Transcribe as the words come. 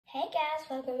Hey guys,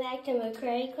 welcome back to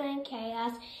McCray Clan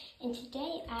Chaos, and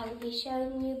today I will be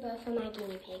showing you both of my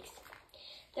guinea pigs.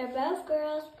 They're both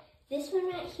girls. This one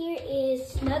right here is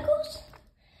Snuggles.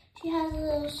 She has a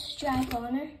little stripe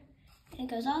on her, and it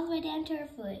goes all the way down to her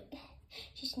foot.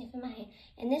 She's sniffing my hand.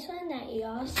 And this one that you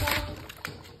all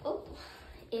saw,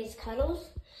 is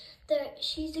Cuddles.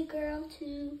 She's a girl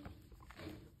too,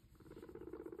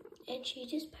 and she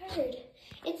just purred.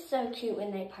 It's so cute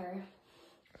when they purr.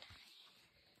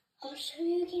 I'll show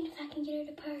you again if I can get her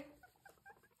to purr.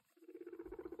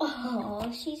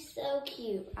 Oh, she's so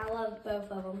cute. I love both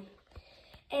of them.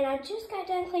 And I just got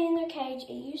done cleaning their cage.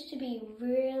 It used to be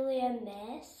really a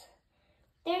mess.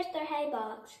 There's their hay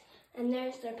box, and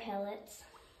there's their pellets.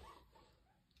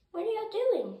 What are y'all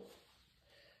doing?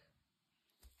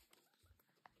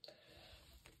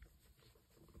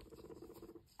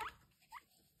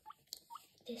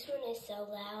 This one is so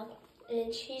loud,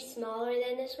 and she's smaller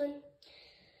than this one.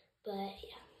 But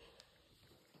yeah.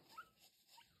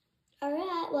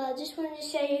 Alright, well I just wanted to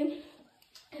show you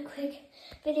a quick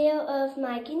video of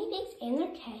my guinea pigs and their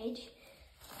cage.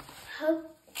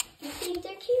 Hope you think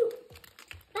they're cute.